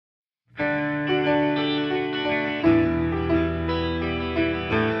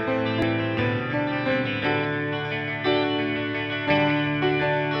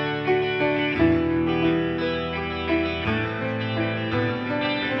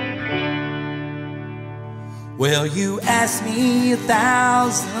Well, you asked me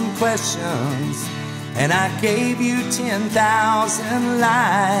 1,000 questions, and I gave you 10,000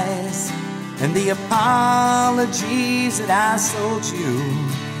 lies. And the apologies that I sold you,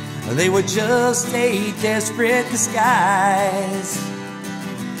 they were just a desperate disguise.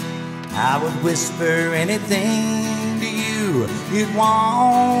 I would whisper anything to you you'd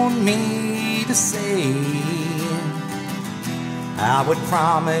want me to say. I would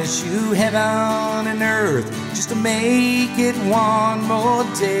promise you heaven and earth just to make it one more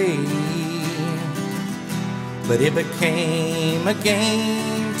day. But it became a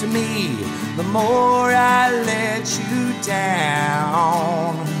game to me the more I let you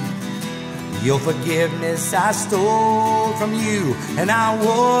down. Your forgiveness I stole from you, and I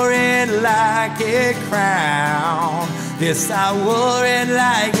wore it like a crown. Yes, I wore it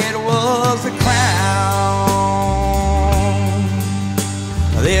like it was a crown.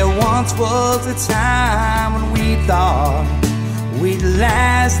 There once was a time when we thought we'd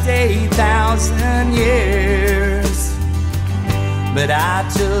last 8,000 years. But I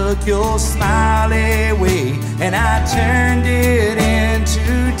took your smile away and I turned it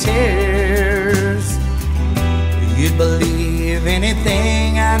into tears. You'd believe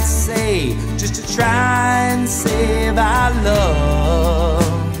anything I'd say just to try and save our love.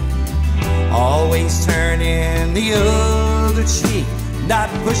 Always turning the other cheek, not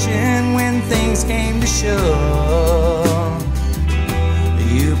pushing when things came to shove.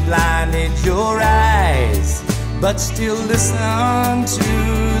 You blinded your eyes, but still listen to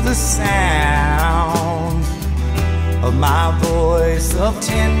the sound of my voice of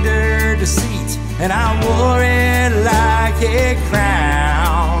tender deceit, and I wore it like a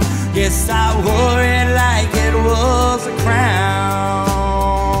crown. Yes, I wore it like it was a crown.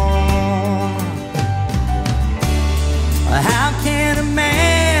 How can a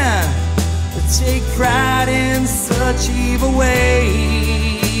man take pride in such evil ways?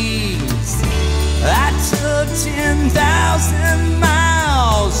 I took 10,000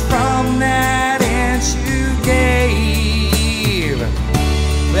 miles from that inch you gave.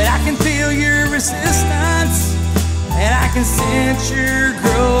 But I can feel your resistance, and I can sense you're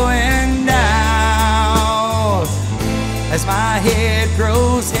growing out. As my head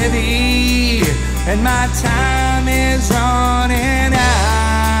grows heavy and my time is running out,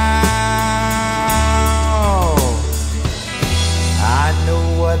 I know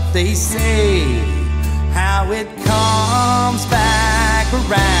what they say, how it comes back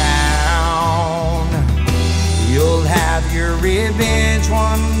around. You'll have your revenge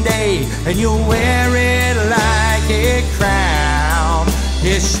one day, and you'll wear it like a crown.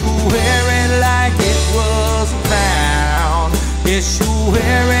 Yes, you'll wear it like it was a crown. Yes, you'll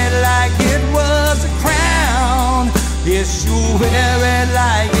wear it like it was a crown. Yes, you'll wear it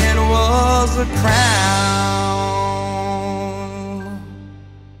like it was a crown.